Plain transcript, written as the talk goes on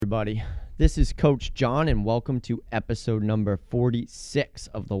everybody. This is Coach John, and welcome to episode number 46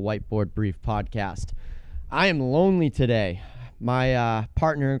 of the Whiteboard Brief podcast. I am lonely today. My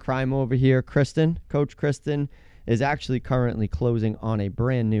partner in crime over here, Kristen, Coach Kristen, is actually currently closing on a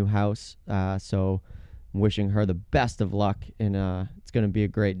brand new house. So I'm wishing her the best of luck, and it's going to be a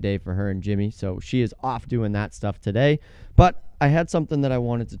great day for her and Jimmy. So she is off doing that stuff today. But I had something that I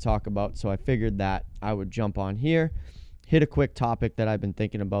wanted to talk about, so I figured that I would jump on here, hit a quick topic that I've been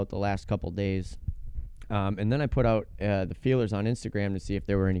thinking about the last couple days. And then I put out the feelers on Instagram to see if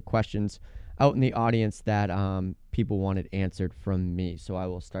there were any questions out in the audience that people wanted answered from me. So I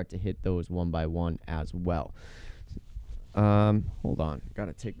will start to hit those one by one as well. Hold on. Got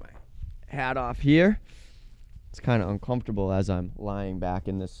to take my hat off here. It's kind of uncomfortable as I'm lying back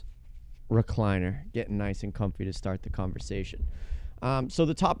in this recliner, getting nice and comfy to start the conversation. So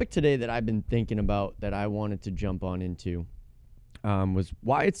the topic today that I've been thinking about that I wanted to jump on into was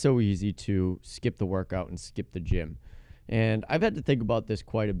why it's so easy to skip the workout and skip the gym. And I've had to think about this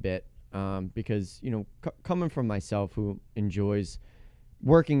quite a bit because, you know, coming from myself who enjoys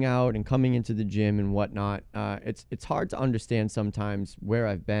working out and coming into the gym and whatnot, it's hard to understand sometimes where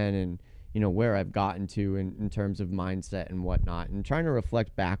I've been and, you know, where I've gotten to in terms of mindset and whatnot, and trying to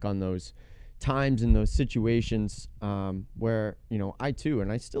reflect back on those times and those situations where, you know, I too,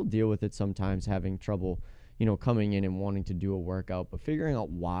 and I still deal with it sometimes, having trouble, you know, coming in and wanting to do a workout, but figuring out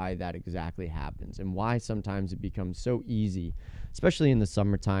why that exactly happens and why sometimes it becomes so easy, especially in the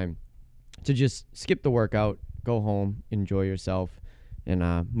summertime, to just skip the workout, go home, enjoy yourself, and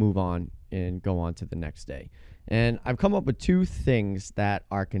move on and go on to the next day. And I've come up with two things that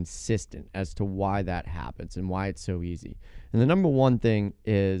are consistent as to why that happens and why it's so easy. And the number one thing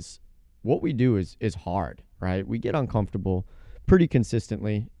is what we do is hard, right? We get uncomfortable pretty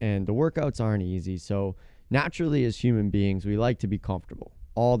consistently, and the workouts aren't easy. So naturally, as human beings, we like to be comfortable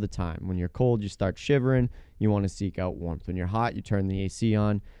all the time. When you're cold, you start shivering. You want to seek out warmth. When you're hot, you turn the AC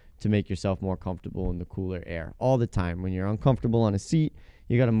on to make yourself more comfortable in the cooler air all the time. When you're uncomfortable on a seat,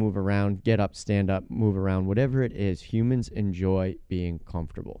 you got to move around, get up, stand up, move around, whatever it is. Humans enjoy being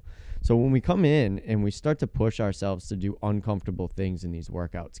comfortable. So when we come in and we start to push ourselves to do uncomfortable things in these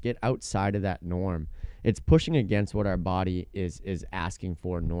workouts, get outside of that norm, it's pushing against what our body is asking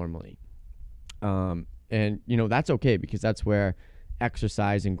for normally. And, you know, that's okay, because that's where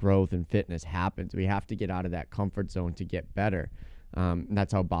exercise and growth and fitness happens. We have to get out of that comfort zone to get better. And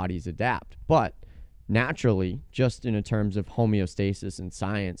that's how bodies adapt. But naturally, just in terms of homeostasis and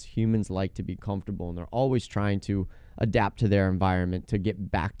science, humans like to be comfortable, and they're always trying to adapt to their environment to get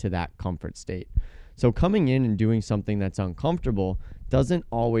back to that comfort state. So coming in and doing something that's uncomfortable doesn't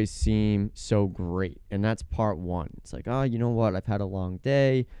always seem so great. And that's part one. It's like, oh, you know what? I've had a long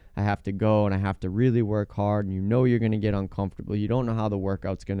day. I have to go and I have to really work hard. And you know you're going to get uncomfortable. You don't know how the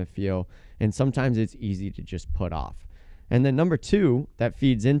workout's going to feel. And sometimes it's easy to just put off. And then number two that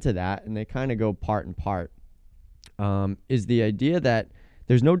feeds into that, and they kind of go part and part, is the idea that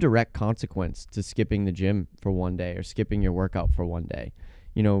there's no direct consequence to skipping the gym for one day or skipping your workout for one day.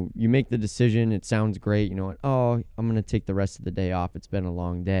 You know, you make the decision, it sounds great, you know, oh, I'm going to take the rest of the day off. It's been a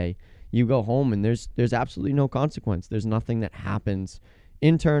long day. You go home and there's absolutely no consequence. There's nothing that happens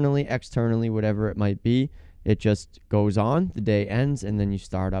internally, externally, whatever it might be. It just goes on, the day ends, and then you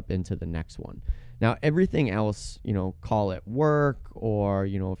start up into the next one. Now, everything else, you know, call it work, or,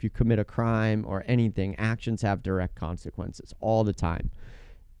 you know, if you commit a crime or anything, actions have direct consequences all the time.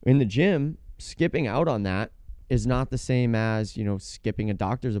 In the gym, skipping out on that is not the same as, you know, skipping a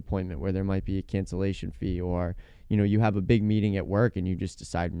doctor's appointment where there might be a cancellation fee, or, you know, you have a big meeting at work and you just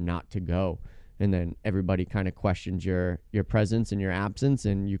decide not to go. And then everybody kind of questions your presence and your absence,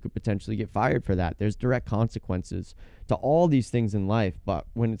 and you could potentially get fired for that. There's direct consequences to all these things in life. But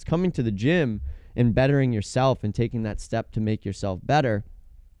when it's coming to the gym and bettering yourself and taking that step to make yourself better,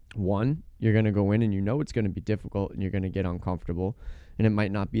 one, you're going to go in and you know it's going to be difficult and you're going to get uncomfortable. And it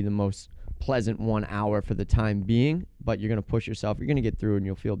might not be the most pleasant 1 hour for the time being, but you're going to push yourself. You're going to get through and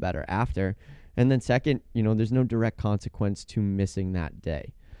you'll feel better after. And then second, you know, there's no direct consequence to missing that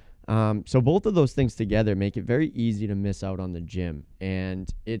day. So both of those things together make it very easy to miss out on the gym.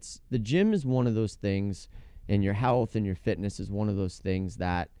 And the gym is one of those things, and your health and your fitness is one of those things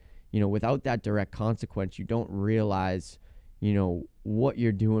that, you know, without that direct consequence, you don't realize, you know, what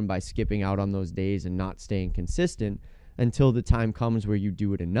you're doing by skipping out on those days and not staying consistent until the time comes where you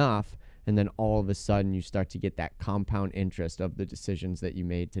do it enough. And then all of a sudden you start to get that compound interest of the decisions that you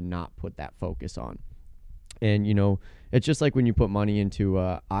made to not put that focus on. And, you know, it's just like when you put money into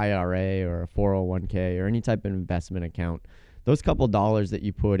a IRA or a 401k or any type of investment account. those couple dollars that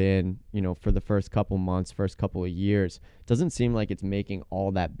you put in, for the first couple months, first couple of years, doesn't seem like it's making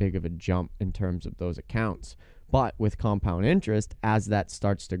all that big of a jump in terms of those accounts. But with compound interest, as that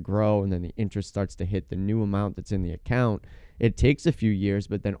starts to grow and then the interest starts to hit the new amount that's in the account, it takes a few years,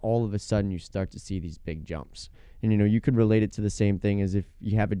 but then all of a sudden you start to see these big jumps. And, you could relate it to the same thing as if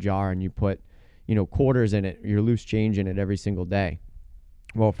you have a jar and you put, quarters in it, your loose change in it every single day.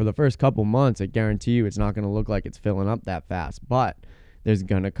 Well, for the first couple months, I guarantee you it's not going to look like it's filling up that fast. But there's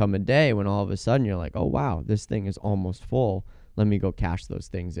going to come a day when all of a sudden you're like, oh, wow, this thing is almost full. Let me go cash those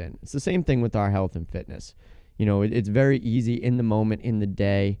things in. It's the same thing with our health and fitness. It's very easy in the moment, in the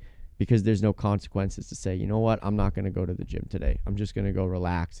day, because there's no consequences to say, you know what, I'm not going to go to the gym today. I'm just going to go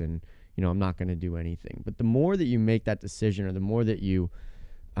relax and, I'm not going to do anything. But the more that you make that decision, or the more that you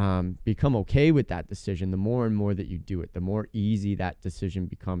become okay with that decision, the more and more that you do it, the more easy that decision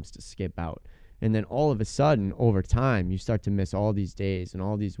becomes to skip out. And then all of a sudden, over time, you start to miss all these days and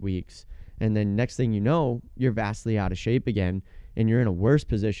all these weeks. And then next thing you know, you're vastly out of shape again, and you're in a worse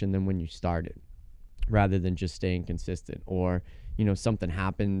position than when you started, rather than just staying consistent. Or, something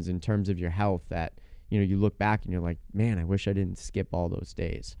happens in terms of your health that, you look back and you're like, man, I wish I didn't skip all those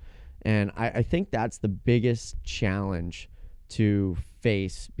days. And I think that's the biggest challenge to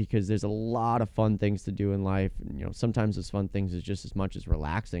face, because there's a lot of fun things to do in life. And, sometimes those fun things is just as much as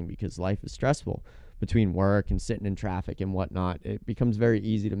relaxing, because life is stressful between work and sitting in traffic and whatnot. It becomes very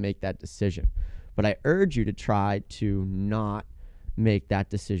easy to make that decision. But I urge you to try to not make that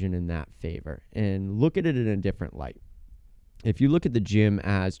decision in that favor and look at it in a different light. If you look at the gym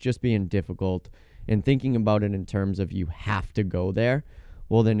as just being difficult and thinking about it in terms of you have to go there,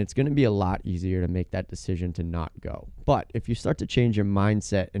 well, then it's going to be a lot easier to make that decision to not go. But if you start to change your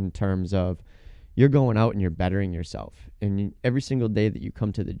mindset in terms of you're going out and you're bettering yourself, and every single day that you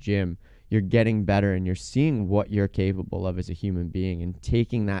come to the gym, you're getting better and you're seeing what you're capable of as a human being and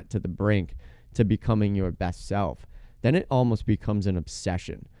taking that to the brink to becoming your best self, then it almost becomes an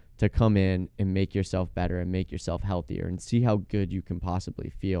obsession to come in and make yourself better and make yourself healthier and see how good you can possibly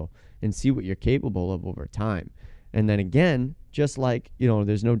feel and see what you're capable of over time. And then again, just like,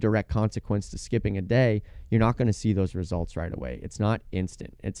 there's no direct consequence to skipping a day, you're not going to see those results right away. It's not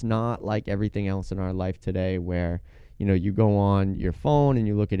instant. It's not like everything else in our life today where, you go on your phone and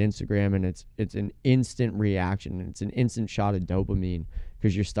you look at Instagram and it's an instant reaction. And it's an instant shot of dopamine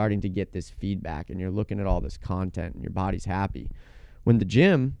because you're starting to get this feedback and you're looking at all this content and your body's happy. When the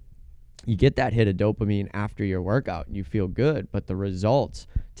gym, you get that hit of dopamine after your workout and you feel good, but the results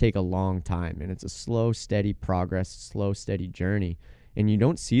take a long time, and it's a slow, steady progress, slow, steady journey, and you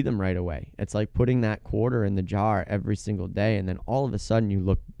don't see them right away. It's like putting that quarter in the jar every single day, and then all of a sudden you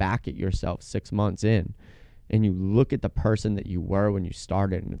look back at yourself 6 months in and you look at the person that you were when you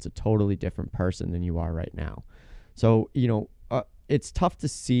started, and it's a totally different person than you are right now. So, it's tough to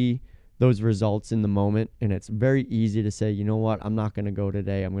see those results in the moment, and it's very easy to say, you know what, I'm not going to go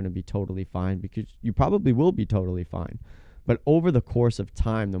today, I'm going to be totally fine, because you probably will be totally fine. But over the course of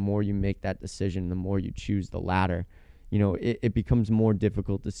time, the more you make that decision, the more you choose the latter, it becomes more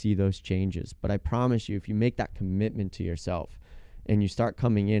difficult to see those changes. But I promise you, if you make that commitment to yourself and you start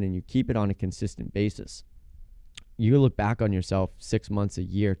coming in and you keep it on a consistent basis, you look back on yourself 6 months, a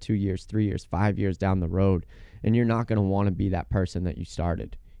year, 2 years, 3 years, 5 years down the road, and you're not going to want to be that person that you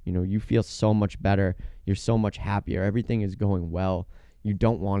started. You feel so much better. You're so much happier. Everything is going well. You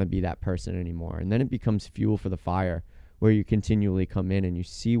don't want to be that person anymore. And then it becomes fuel for the fire, where you continually come in and you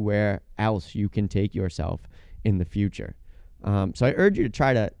see where else you can take yourself in the future. So I urge you to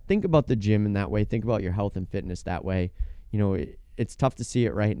try to think about the gym in that way. Think about your health and fitness that way. It's tough to see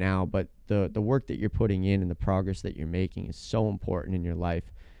it right now, but the work that you're putting in and the progress that you're making is so important in your life.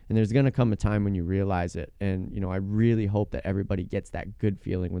 And there's going to come a time when you realize it. And, I really hope that everybody gets that good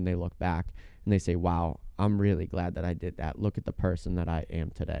feeling when they look back and they say, wow, I'm really glad that I did that. Look at the person that I am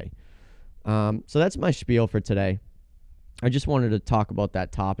today. So that's my spiel for today. I just wanted to talk about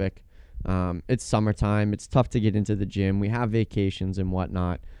that topic. It's summertime. It's tough to get into the gym. We have vacations and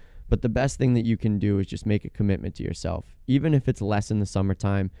whatnot. But the best thing that you can do is just make a commitment to yourself. Even if it's less in the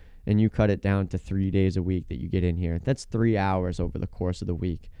summertime and you cut it down to 3 days a week that you get in here, that's 3 hours over the course of the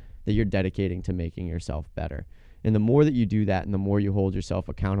week that you're dedicating to making yourself better. And the more that you do that and the more you hold yourself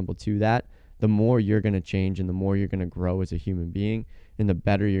accountable to that, the more you're going to change and the more you're going to grow as a human being and the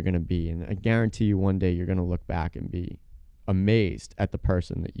better you're going to be. And I guarantee you one day you're going to look back and be amazed at the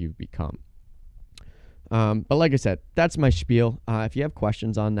person that you've become. But like I said, that's my spiel. If you have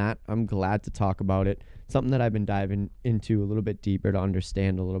questions on that, I'm glad to talk about it. Something that I've been diving into a little bit deeper to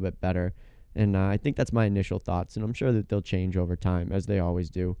understand a little bit better. And I think that's my initial thoughts, and I'm sure that they'll change over time, as they always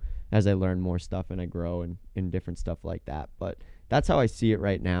do, as I learn more stuff and I grow and different stuff like that. But that's how I see it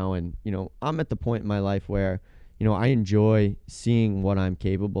right now. And, I'm at the point in my life where, I enjoy seeing what I'm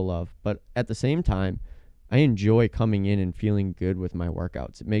capable of. But at the same time, I enjoy coming in and feeling good with my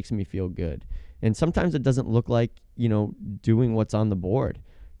workouts. It makes me feel good. And sometimes it doesn't look like, doing what's on the board.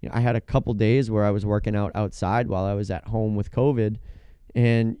 I had a couple days where I was working out outside while I was at home with COVID,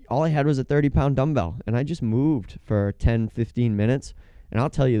 and all I had was a 30-pound dumbbell, and I just moved for 10, 15 minutes. And I'll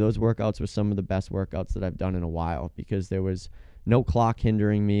tell you, those workouts were some of the best workouts that I've done in a while, because there was no clock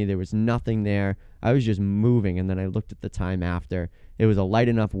hindering me. There was nothing there. I was just moving, and then I looked at the time after. It was a light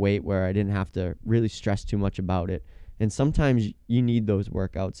enough weight where I didn't have to really stress too much about it. And sometimes you need those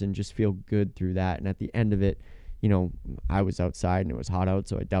workouts and just feel good through that. And at the end of it, I was outside and it was hot out,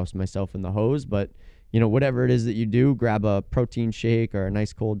 so I doused myself in the hose. But, whatever it is that you do, grab a protein shake or a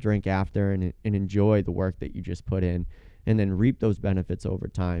nice cold drink after and enjoy the work that you just put in, and then reap those benefits over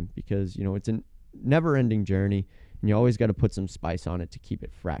time, because, it's a never-ending journey, and you always got to put some spice on it to keep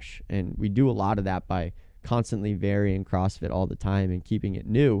it fresh. And we do a lot of that by constantly varying CrossFit all the time and keeping it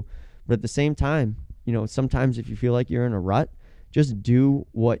new. But at the same time, sometimes if you feel like you're in a rut, just do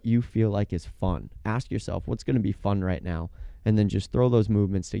what you feel like is fun. Ask yourself, what's going to be fun right now? And then just throw those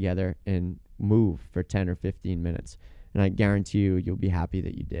movements together and move for 10 or 15 minutes. And I guarantee you'll be happy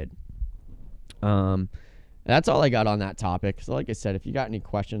that you did. That's all I got on that topic. So like I said, if you got any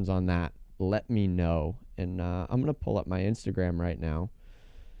questions on that, let me know. And I'm going to pull up my Instagram right now,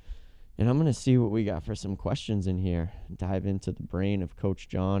 and I'm going to see what we got for some questions in here. Dive into the brain of Coach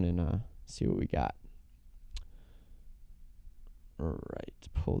John and see what we got. All right,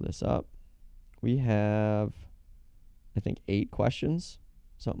 pull this up. We have, I think, 8 questions,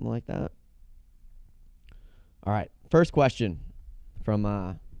 something like that. All right, first question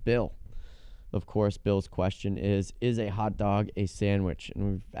from Bill. Of course, Bill's question is a hot dog a sandwich?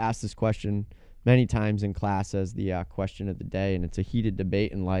 And we've asked this question many times in class as the question of the day, and it's a heated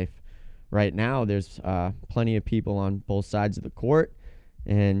debate in life right now. There's plenty of people on both sides of the court,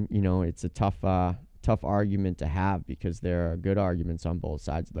 and, it's a tough argument to have, because there are good arguments on both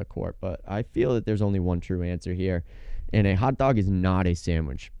sides of the court. But I feel that there's only one true answer here, and a hot dog is not a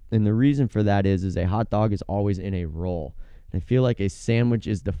sandwich. And the reason for that is a hot dog is always in a roll. And I feel like a sandwich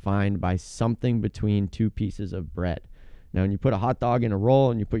is defined by something between 2 pieces of bread. Now, when you put a hot dog in a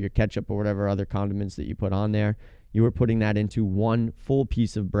roll and you put your ketchup or whatever other condiments that you put on there, you are putting that into one full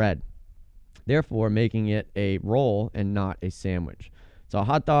piece of bread, therefore making it a roll and not a sandwich. So a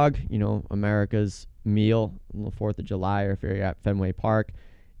hot dog, America's meal on the 4th of July, or if you're at Fenway Park,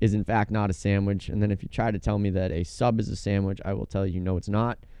 is in fact not a sandwich. And then if you try to tell me that a sub is a sandwich, I will tell you, no, it's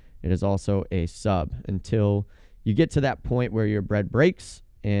not. It is also a sub, until you get to that point where your bread breaks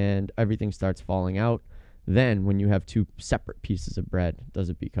and everything starts falling out. Then when you have 2 separate pieces of bread, does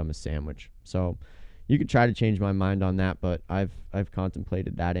it become a sandwich? So you could try to change my mind on that, but I've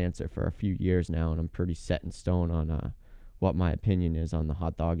contemplated that answer for a few years now, and I'm pretty set in stone on what my opinion is on the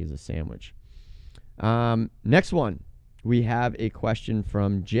hot dog as a sandwich. Next one, we have a question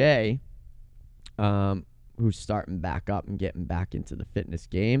from Jay, who's starting back up and getting back into the fitness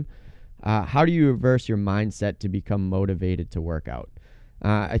game. How do you reverse your mindset to become motivated to work out?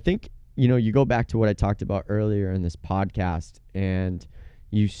 I think, you go back to what I talked about earlier in this podcast, and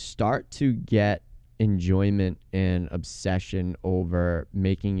you start to get enjoyment and obsession over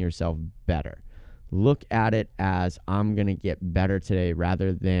making yourself better. Look at it as, I'm going to get better today,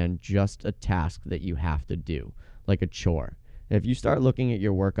 rather than just a task that you have to do, like a chore. If you start looking at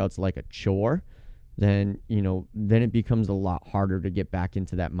your workouts like a chore, then it becomes a lot harder to get back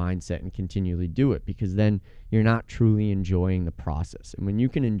into that mindset and continually do it, because then you're not truly enjoying the process. And when you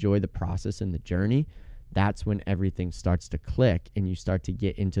can enjoy the process and the journey, that's when everything starts to click and you start to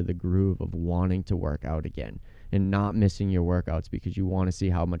get into the groove of wanting to work out again and not missing your workouts because you want to see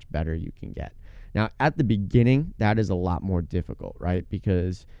how much better you can get. Now, at the beginning, that is a lot more difficult, right?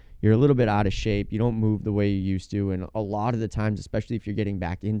 Because you're a little bit out of shape. You don't move the way you used to. And a lot of the times, especially if you're getting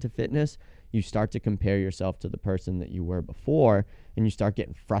back into fitness, you start to compare yourself to the person that you were before, and you start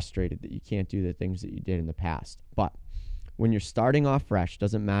getting frustrated that you can't do the things that you did in the past. But when you're starting off fresh,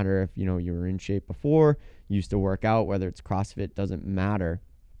 doesn't matter if, you were in shape before, you used to work out, whether it's CrossFit, doesn't matter.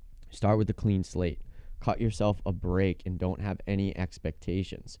 Start with a clean slate. Cut yourself a break and don't have any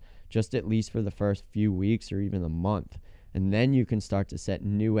expectations, just at least for the first few weeks or even a month. And then you can start to set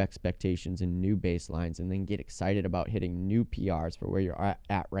new expectations and new baselines, and then get excited about hitting new PRs for where you're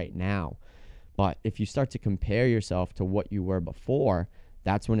at right now. But if you start to compare yourself to what you were before,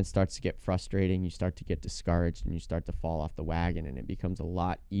 that's when it starts to get frustrating. You start to get discouraged and you start to fall off the wagon, and it becomes a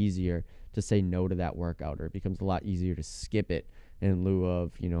lot easier to say no to that workout, or it becomes a lot easier to skip it in lieu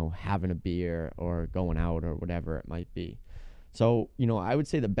of, having a beer or going out or whatever it might be. So, I would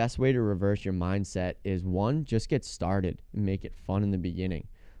say the best way to reverse your mindset is, one, just get started and make it fun in the beginning.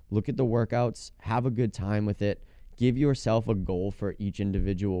 Look at the workouts, have a good time with it, give yourself a goal for each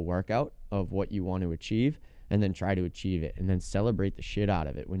individual workout of what you want to achieve, and then try to achieve it, and then celebrate the shit out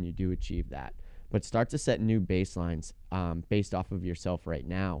of it when you do achieve that. But start to set new baselines based off of yourself right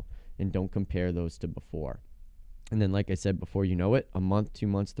now, and don't compare those to before. And then, like I said, before you know it, a month, 2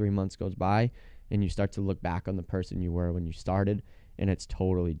 months, 3 months goes by, and you start to look back on the person you were when you started, and it's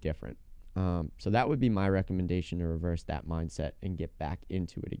totally different. So that would be my recommendation, to reverse that mindset and get back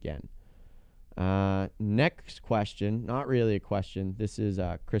into it again. Next question, not really a question. This is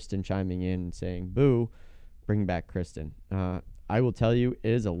Kristen chiming in and saying, boo, bring back Kristen. I will tell you,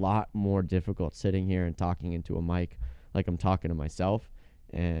 it is a lot more difficult sitting here and talking into a mic like I'm talking to myself.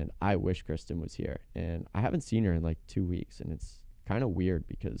 And I wish Kristen was here. And I haven't seen her in like 2 weeks. And it's kind of weird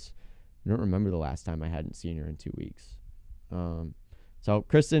because I don't remember the last time I hadn't seen her in 2 weeks. So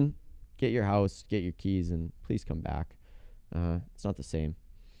Kristen, get your house, get your keys, and please come back. It's not the same.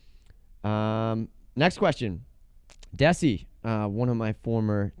 Next question. Desi, one of my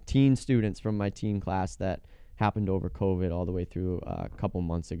former teen students from my teen class that happened over COVID all the way through a couple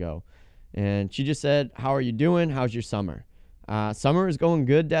months ago. And she just said, how are you doing? How's your summer? Summer is going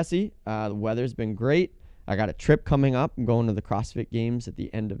good, Desi. The weather's been great. I got a trip coming up. I'm going to the CrossFit Games at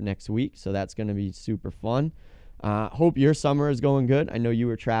the end of next week, so that's going to be super fun. Hope your summer is going good. I know you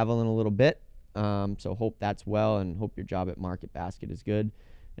were traveling a little bit, so hope that's well, and hope your job at Market Basket is good.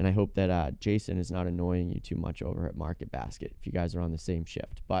 And I hope that Jason is not annoying you too much over at Market Basket if you guys are on the same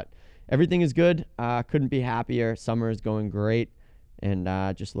shift. But everything is good. Couldn't be happier. Summer is going great. And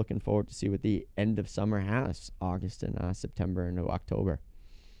just looking forward to see what the end of summer has, August and September into October.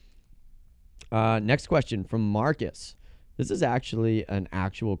 Next question from Marcus. This is actually an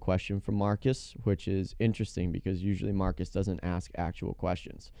actual question from Marcus, which is interesting because usually Marcus doesn't ask actual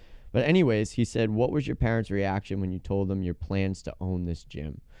questions. But anyways, he said, what was your parents' reaction when you told them your plans to own this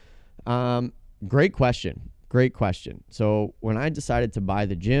gym? Great question. Great question. So when I decided to buy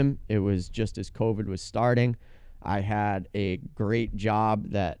the gym, it was just as COVID was starting. I had a great job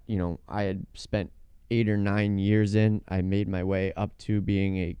that, I had spent 8 or 9 years in. I made my way up to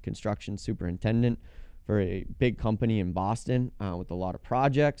being a construction superintendent for a big company in Boston with a lot of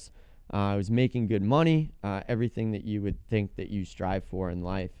projects. I was making good money, everything that you would think that you strive for in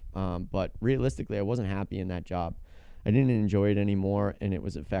life. But realistically, I wasn't happy in that job. I didn't enjoy it anymore, and it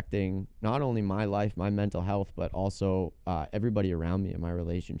was affecting not only my life, my mental health, but also everybody around me and my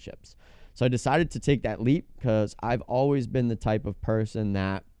relationships. So I decided to take that leap because I've always been the type of person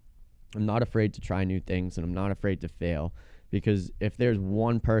that I'm not afraid to try new things, and I'm not afraid to fail, because if there's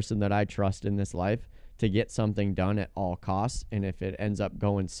one person that I trust in this life to get something done at all costs, and if it ends up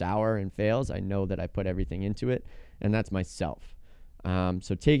going sour and fails, I know that I put everything into it, and that's myself.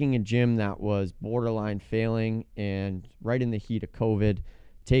 So taking a gym that was borderline failing and right in the heat of COVID,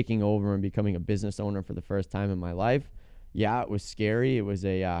 taking over and becoming a business owner for the first time in my life, yeah, it was scary. It was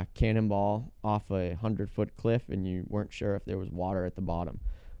a cannonball off a 100-foot cliff, and you weren't sure if there was water at the bottom.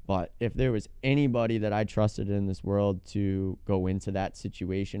 But if there was anybody that I trusted in this world to go into that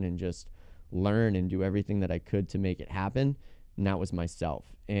situation and just learn and do everything that I could to make it happen, and that was myself.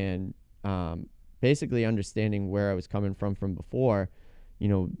 And basically understanding where I was coming from before,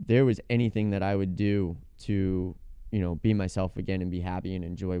 there was anything that I would do to, be myself again and be happy and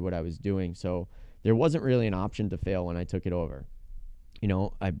enjoy what I was doing. So there wasn't really an option to fail when I took it over.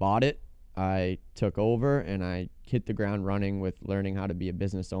 I bought it, I took over, and I hit the ground running with learning how to be a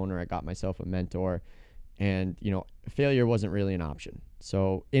business owner. I got myself a mentor, and, failure wasn't really an option.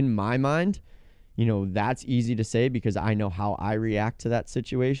 So in my mind, that's easy to say because I know how I react to that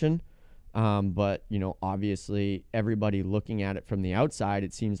situation. But, obviously everybody looking at it from the outside,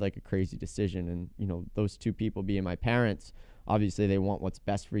 it seems like a crazy decision. And, those two people being my parents, obviously they want what's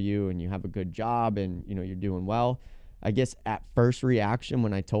best for you, and you have a good job, and, you're doing well. I guess at first reaction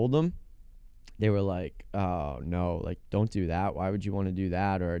when I told them, they were like, oh no, like, don't do that. Why would you want to do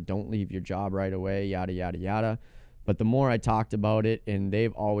that? Or don't leave your job right away, yada, yada, yada. But the more I talked about it, and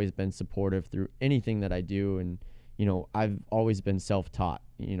they've always been supportive through anything that I do. And, I've always been self-taught.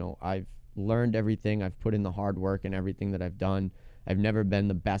 I've learned everything. I've put in the hard work in everything that I've done. I've never been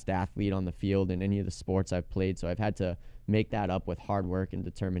the best athlete on the field in any of the sports I've played. So I've had to make that up with hard work and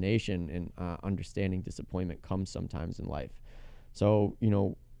determination, and understanding disappointment comes sometimes in life. So,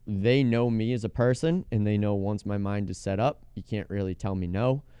 they know me as a person, and they know once my mind is set up, you can't really tell me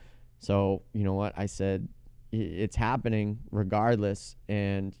no. So, you know what? I said, it's happening regardless.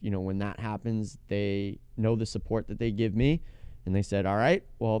 And, when that happens, they know the support that they give me. And they said, all right,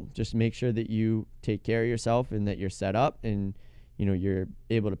 well, just make sure that you take care of yourself and that you're set up and, you're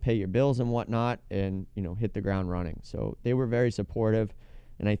able to pay your bills and whatnot and, hit the ground running. So they were very supportive.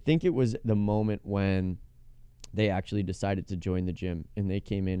 And I think it was the moment when they actually decided to join the gym and they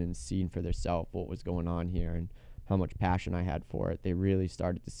came in and seen for themselves what was going on here and how much passion I had for it. They really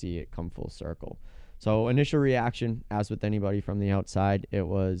started to see it come full circle. So initial reaction, as with anybody from the outside, it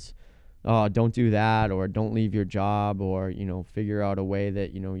was, oh, don't do that, or don't leave your job, or, figure out a way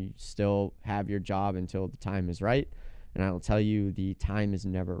that, you still have your job until the time is right. And I'll tell you, the time is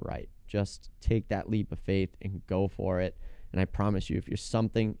never right. Just take that leap of faith and go for it. And I promise you, if it's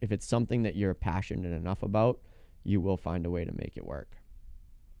something that you're passionate enough about, you will find a way to make it work.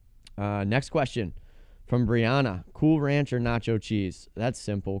 Next question from Brianna. Cool Ranch or nacho cheese? That's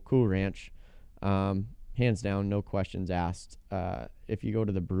simple. Cool Ranch. Hands down, no questions asked. If you go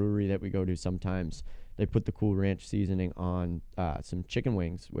to the brewery that we go to sometimes, they put the Cool Ranch seasoning on some chicken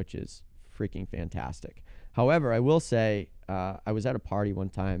wings, which is freaking fantastic. However, I will say, I was at a party one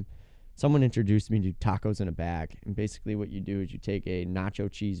time. Someone introduced me to tacos in a bag. And basically what you do is you take a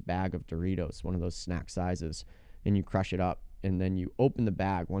nacho cheese bag of Doritos, one of those snack sizes, and you crush it up. And then you open the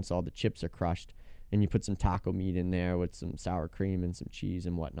bag once all the chips are crushed, and you put some taco meat in there with some sour cream and some cheese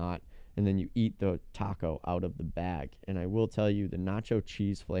and whatnot. And then you eat the taco out of the bag. And I will tell you, the nacho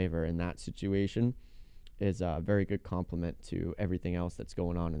cheese flavor in that situation is a very good complement to everything else that's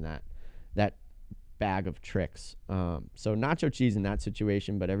going on in that bag of tricks. So nacho cheese in that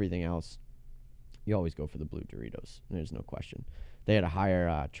situation, but everything else, you always go for the blue Doritos. There's no question. They had a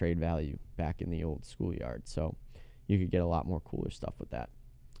higher trade value back in the old schoolyard, so you could get a lot more cooler stuff with that.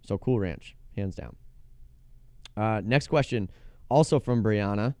 So Cool Ranch, hands down. Next question, also from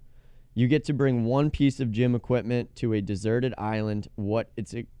Brianna. You get to bring one piece of gym equipment to a deserted island. What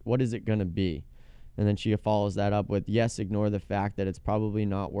is it going to be? And then she follows that up with, yes, ignore the fact that it's probably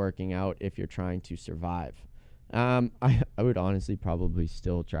not working out if you're trying to survive. I would honestly probably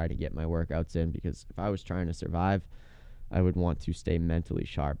still try to get my workouts in, because if I was trying to survive, I would want to stay mentally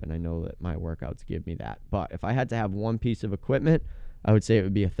sharp, and I know that my workouts give me that. But if I had to have one piece of equipment, I would say it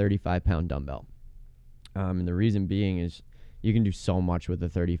would be a 35-pound dumbbell. And the reason being is you can do so much with a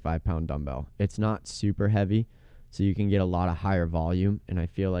 35-pound dumbbell. It's not super heavy, so you can get a lot of higher volume. And I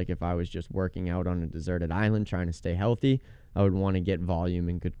feel like if I was just working out on a deserted island trying to stay healthy, I would want to get volume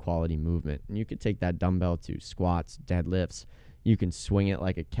and good quality movement. And you could take that dumbbell to squats, deadlifts. You can swing it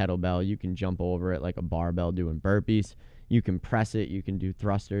like a kettlebell. You can jump over it like a barbell doing burpees. You can press it. You can do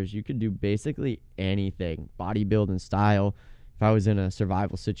thrusters. You can do basically anything, bodybuilding style. If I was in a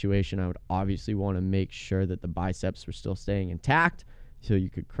survival situation, I would obviously want to make sure that the biceps were still staying intact, so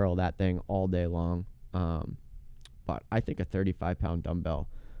you could curl that thing all day long. But I think a 35-pound dumbbell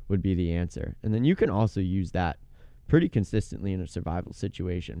would be the answer. And then you can also use that pretty consistently in a survival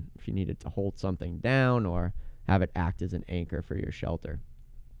situation if you needed to hold something down or have it act as an anchor for your shelter.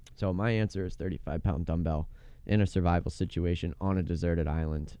 So my answer is 35-pound dumbbell in a survival situation on a deserted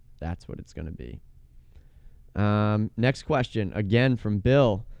island. That's what it's going to be. Next question, again from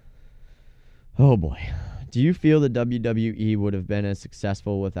Bill. Oh boy. Do you feel the WWE would have been as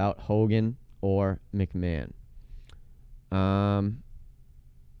successful without Hogan or McMahon? I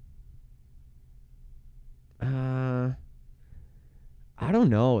don't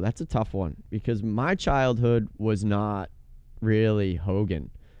know. That's a tough one, because my childhood was not really Hogan.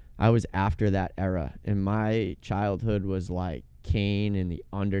 I was after that era, and my childhood was like Kane and The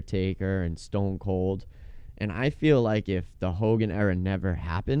Undertaker and Stone Cold. And I feel like if the Hogan era never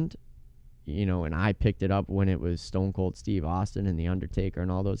happened, and I picked it up when it was Stone Cold Steve Austin and The Undertaker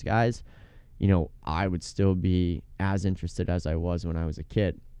and all those guys, I would still be as interested as I was when I was a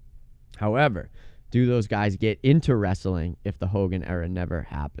kid. However, do those guys get into wrestling if the Hogan era never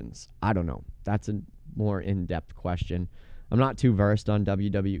happens? I don't know. That's a more in-depth question. I'm not too versed on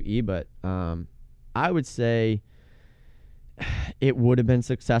WWE, but I would say it would have been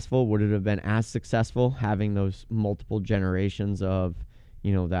successful. Would it have been as successful having those multiple generations of,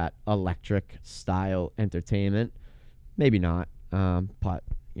 that electric style entertainment? Maybe not. But,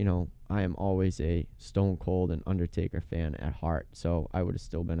 I am always a Stone Cold and Undertaker fan at heart, so I would have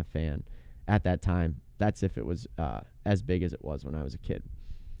still been a fan at that time. That's if it was as big as it was when I was a kid.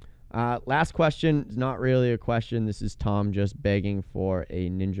 Last question is not really a question. This is Tom just begging for a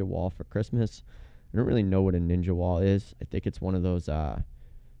Ninja Wall for Christmas. I don't really know what a Ninja Wall is. I think it's one of those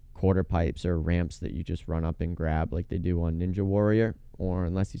quarter pipes or ramps that you just run up and grab like they do on Ninja Warrior, or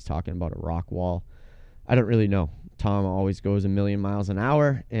unless he's talking about a rock wall. I don't really know. Tom always goes a million miles an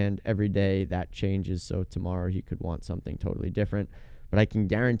hour, and every day that changes. So tomorrow he could want something totally different. But I can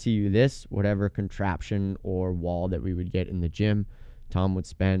guarantee you this, whatever contraption or wall that we would get in the gym, Tom would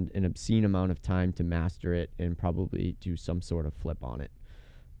spend an obscene amount of time to master it and probably do some sort of flip on it.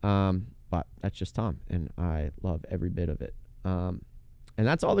 But that's just Tom, and I love every bit of it. And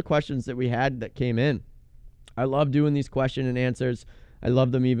that's all the questions that we had that came in. I love doing these question and answers. I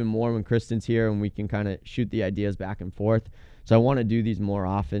love them even more when Kristen's here and we can kind of shoot the ideas back and forth. So I want to do these more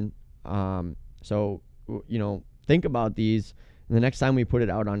often. So, think about these. And the next time we put it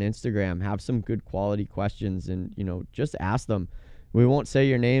out on Instagram, have some good quality questions and, just ask them. We won't say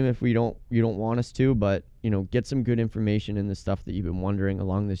your name if you don't want us to, but, get some good information in the stuff that you've been wondering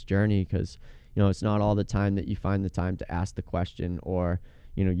along this journey, because, it's not all the time that you find the time to ask the question, or,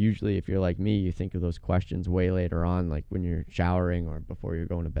 usually if you're like me, you think of those questions way later on, like when you're showering or before you're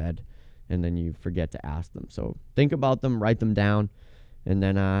going to bed, and then you forget to ask them. So think about them, write them down, and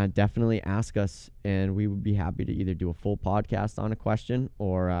then definitely ask us, and we would be happy to either do a full podcast on a question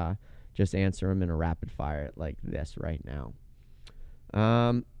or just answer them in a rapid fire like this right now.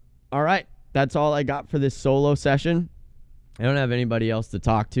 All right, that's all I got for this solo session. I don't have anybody else to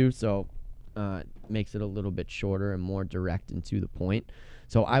talk to, so it makes it a little bit shorter and more direct and to the point.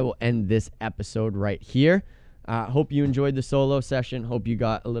 So I will end this episode right here. Hope you enjoyed the solo session. Hope you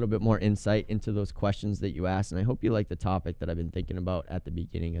got a little bit more insight into those questions that you asked, and I hope you like the topic that I've been thinking about at the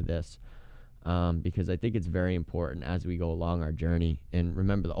beginning of this, because I think it's very important as we go along our journey. And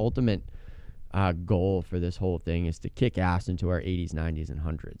remember, the ultimate goal for this whole thing is to kick ass into our 80s, 90s, and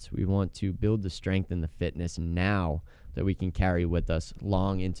 100s. We want to build the strength and the fitness now that we can carry with us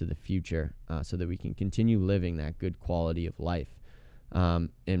long into the future, so that we can continue living that good quality of life.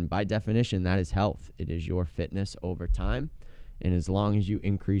 And by definition, that is health. It is your fitness over time. And as long as you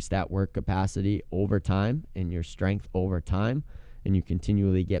increase that work capacity over time and your strength over time, and you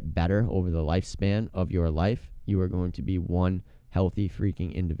continually get better over the lifespan of your life, you are going to be one healthy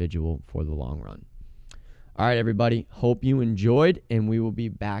freaking individual for the long run. All right, everybody. Hope you enjoyed, and we will be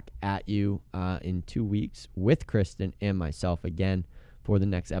back at you in 2 weeks with Kristen and myself again for the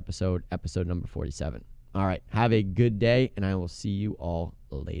next episode number 47. All right, have a good day, and I will see you all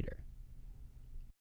later.